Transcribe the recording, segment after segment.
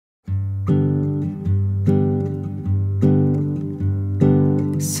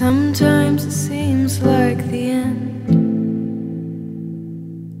Sometimes it seems like the end,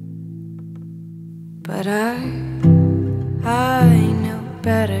 but I know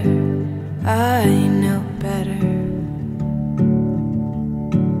better, I know better.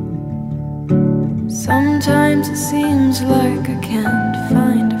 Sometimes it seems like I can't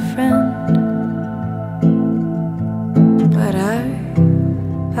find a friend, but I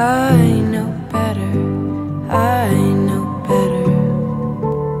know better, I know better.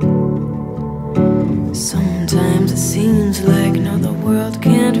 Sometimes it seems like no, the world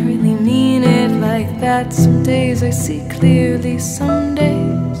can't really mean it like that. Some days I see clearly, some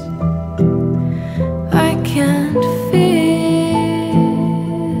days I can't feel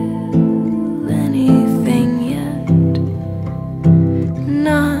anything yet,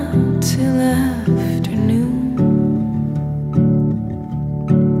 not till afternoon.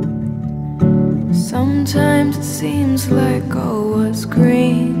 Sometimes it seems like all what's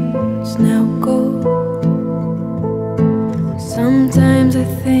green is now gold. Sometimes I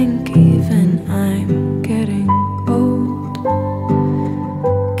think even I'm getting old.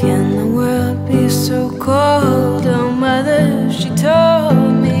 Can the world be so cold? Oh mother, she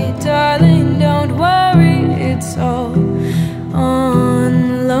told me, darling, don't worry, it's all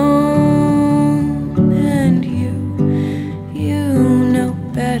on loan. And you know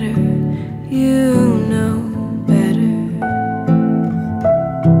better, you know better.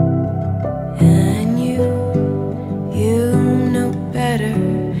 And you know better,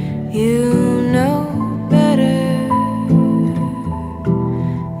 you know better.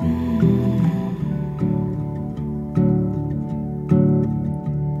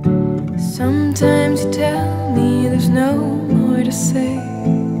 Sometimes you tell me there's no more to say.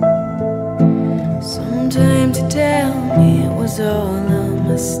 Sometimes you tell me it was all a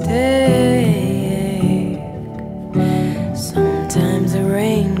mistake. Sometimes the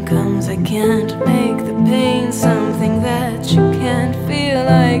rain comes, I can't make the pain something that you can't feel.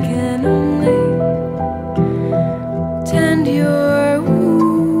 I can only tend your wounds,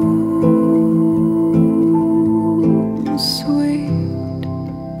 sweet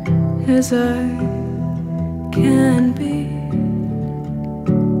as I can be.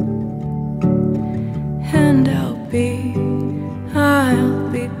 And I'll be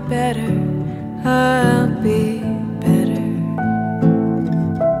better, I'll be better.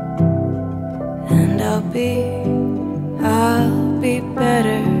 And I'll be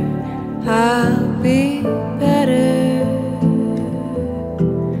better, I'll be better.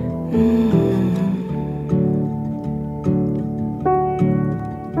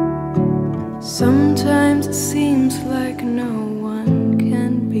 Sometimes it seems like no one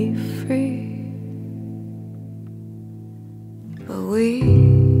can be free, but we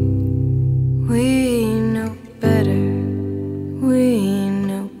know better, we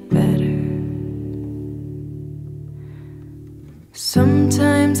know better.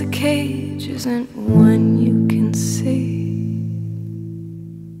 Sometimes a cage isn't one you can see,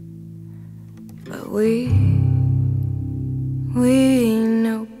 but we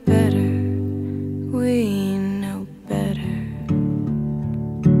know better, we know better.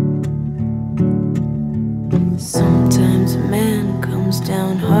 Sometimes a man comes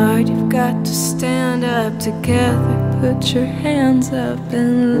down hard, you've got to stand up together. Put your hands up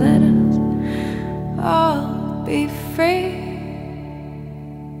and let us all be free.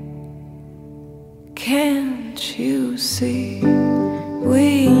 Can't you see?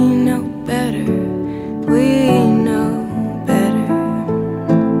 We